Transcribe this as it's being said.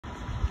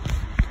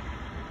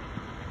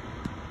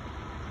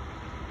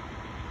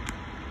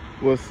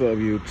What's up,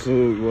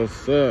 YouTube?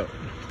 What's up?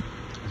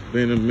 It's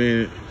been a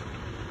minute.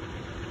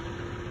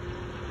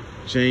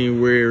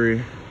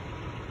 January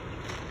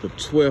the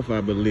 12th, I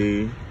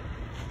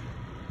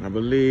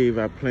believe.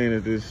 I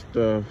planted this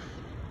stuff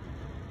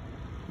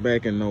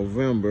back in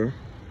November.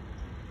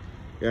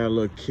 Got a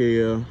little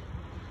kale.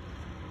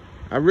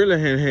 I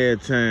really hadn't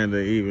had time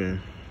to even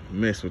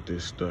mess with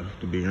this stuff,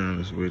 to be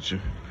honest with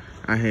you.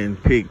 I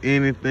hadn't picked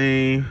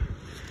anything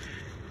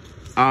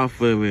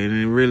off of it,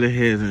 and it really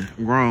hasn't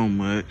grown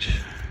much.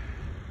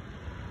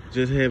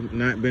 Just have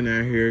not been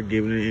out here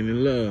giving it any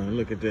love.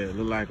 Look at that,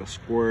 look like a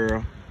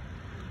squirrel.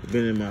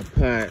 Been in my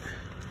pot.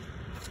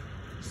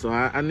 So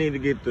I need to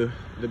get the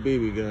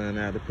BB gun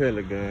out, the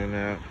pellet gun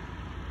out,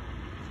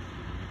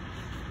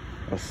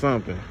 or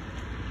something.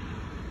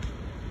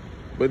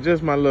 But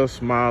just my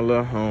small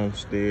little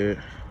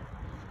homestead.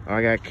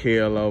 I got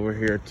kale over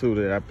here too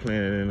that I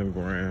planted in the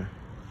ground.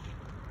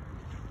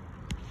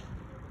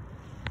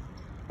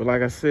 But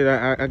like I said,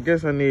 I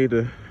guess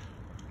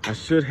I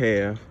should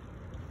have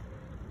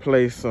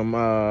placed some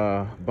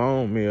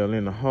bone meal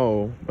in the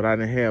hole, but I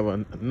didn't have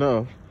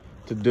enough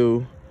to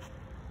do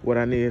what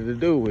I needed to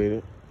do with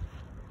it.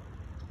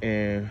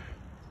 And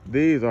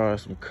these are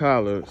some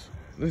collards.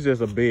 This is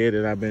just a bed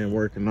that I've been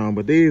working on,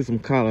 but these are some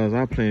collards.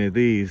 I planted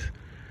these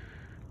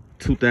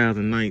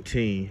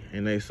 2019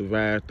 and they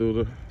survived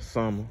through the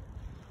summer.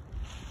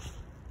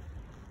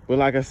 But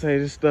like I say,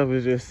 this stuff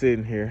is just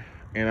sitting here,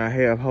 and I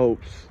have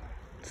hopes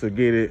to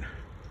get it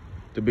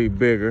to be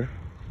bigger.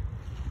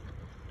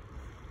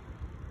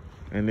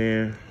 And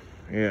then,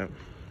 yeah,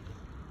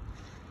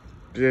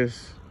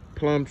 just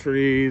plum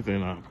trees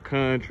and a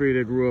pecan tree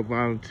that grew up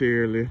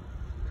voluntarily.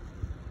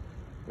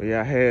 But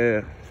yeah, I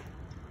had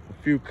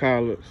a few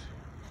collards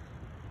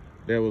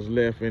that was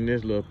left in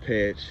this little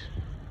patch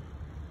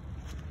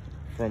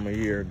from a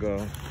year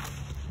ago.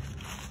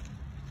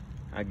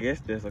 I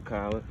guess that's a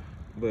collard,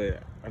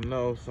 but I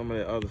know some of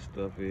the other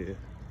stuff is.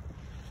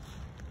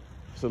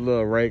 It's a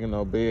little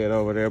oregano bed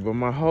over there, but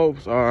my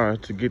hopes are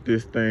to get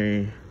this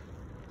thing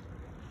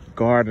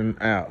gardened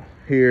out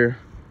here.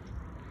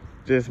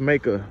 Just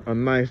make a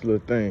nice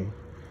little thing.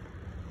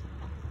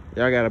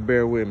 Y'all gotta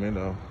bear with me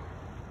though.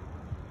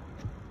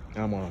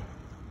 I'm a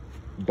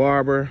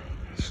barber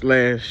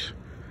slash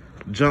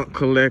junk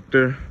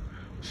collector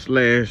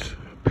slash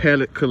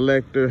pellet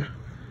collector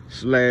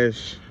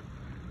slash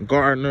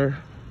gardener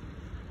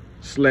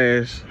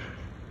slash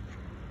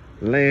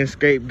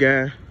landscape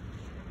guy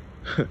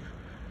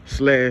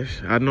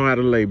slash I know how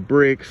to lay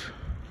bricks.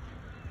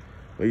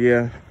 But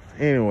yeah,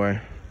 anyway,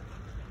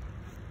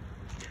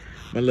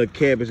 my little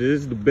cabbage,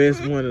 this is the best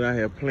one that I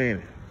have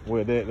planted.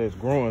 Well, that's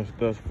growing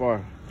thus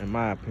far, in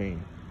my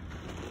opinion.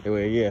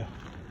 Anyway, yeah,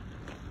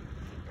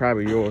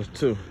 probably yours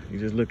too. You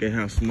just look at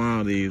how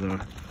small these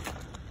are.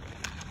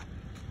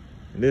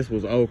 And this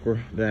was okra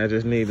that I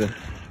just need to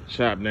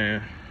chop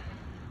down.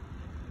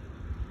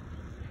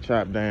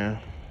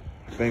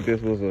 I think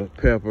this was a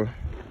pepper.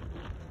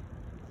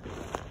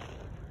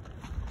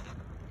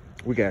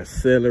 We got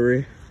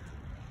celery.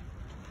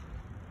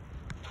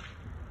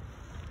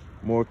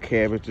 More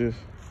cabbages.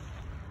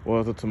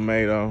 Was a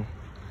tomato.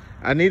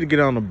 I need to get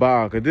on the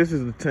ball, because this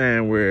is the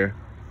time where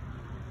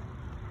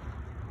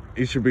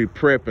you should be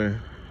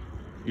prepping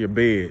your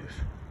beds.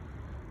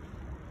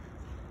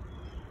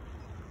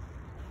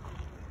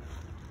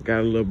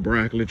 Got a little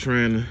broccoli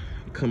trying to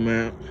come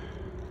out.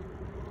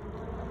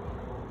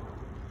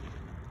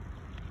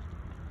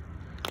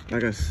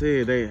 Like I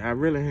said, I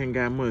really ain't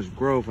got much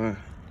growth.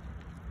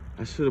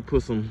 I should have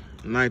put some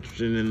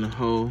nitrogen in the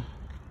hole.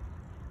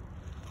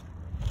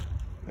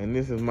 And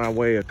this is my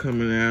way of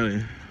coming out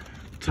and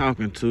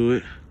talking to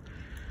it.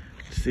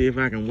 See if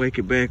I can wake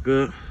it back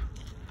up.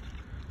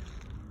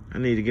 I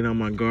need to get on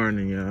my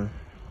gardening, y'all.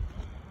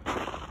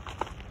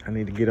 I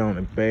need to get on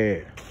it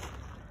bad.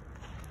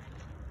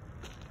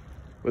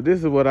 But this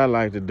is what I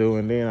like to do.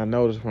 And then I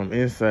noticed from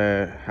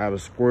inside how the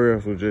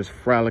squirrels were just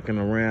frolicking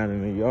around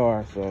in the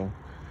yard. So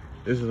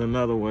this is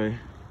another way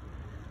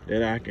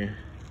that I can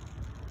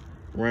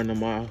run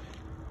them off.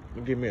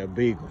 Give me a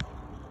beagle.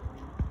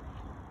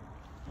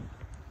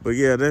 But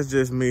yeah, that's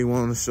just me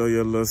wanting to show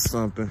you a little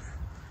something.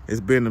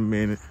 It's been a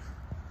minute.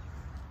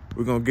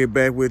 We're gonna get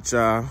back with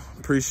y'all.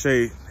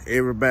 Appreciate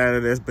everybody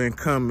that's been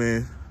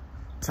coming,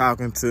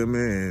 talking to me,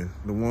 and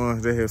the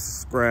ones that have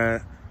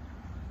subscribed.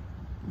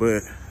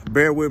 But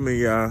bear with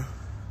me, y'all.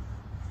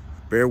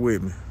 Bear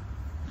with me.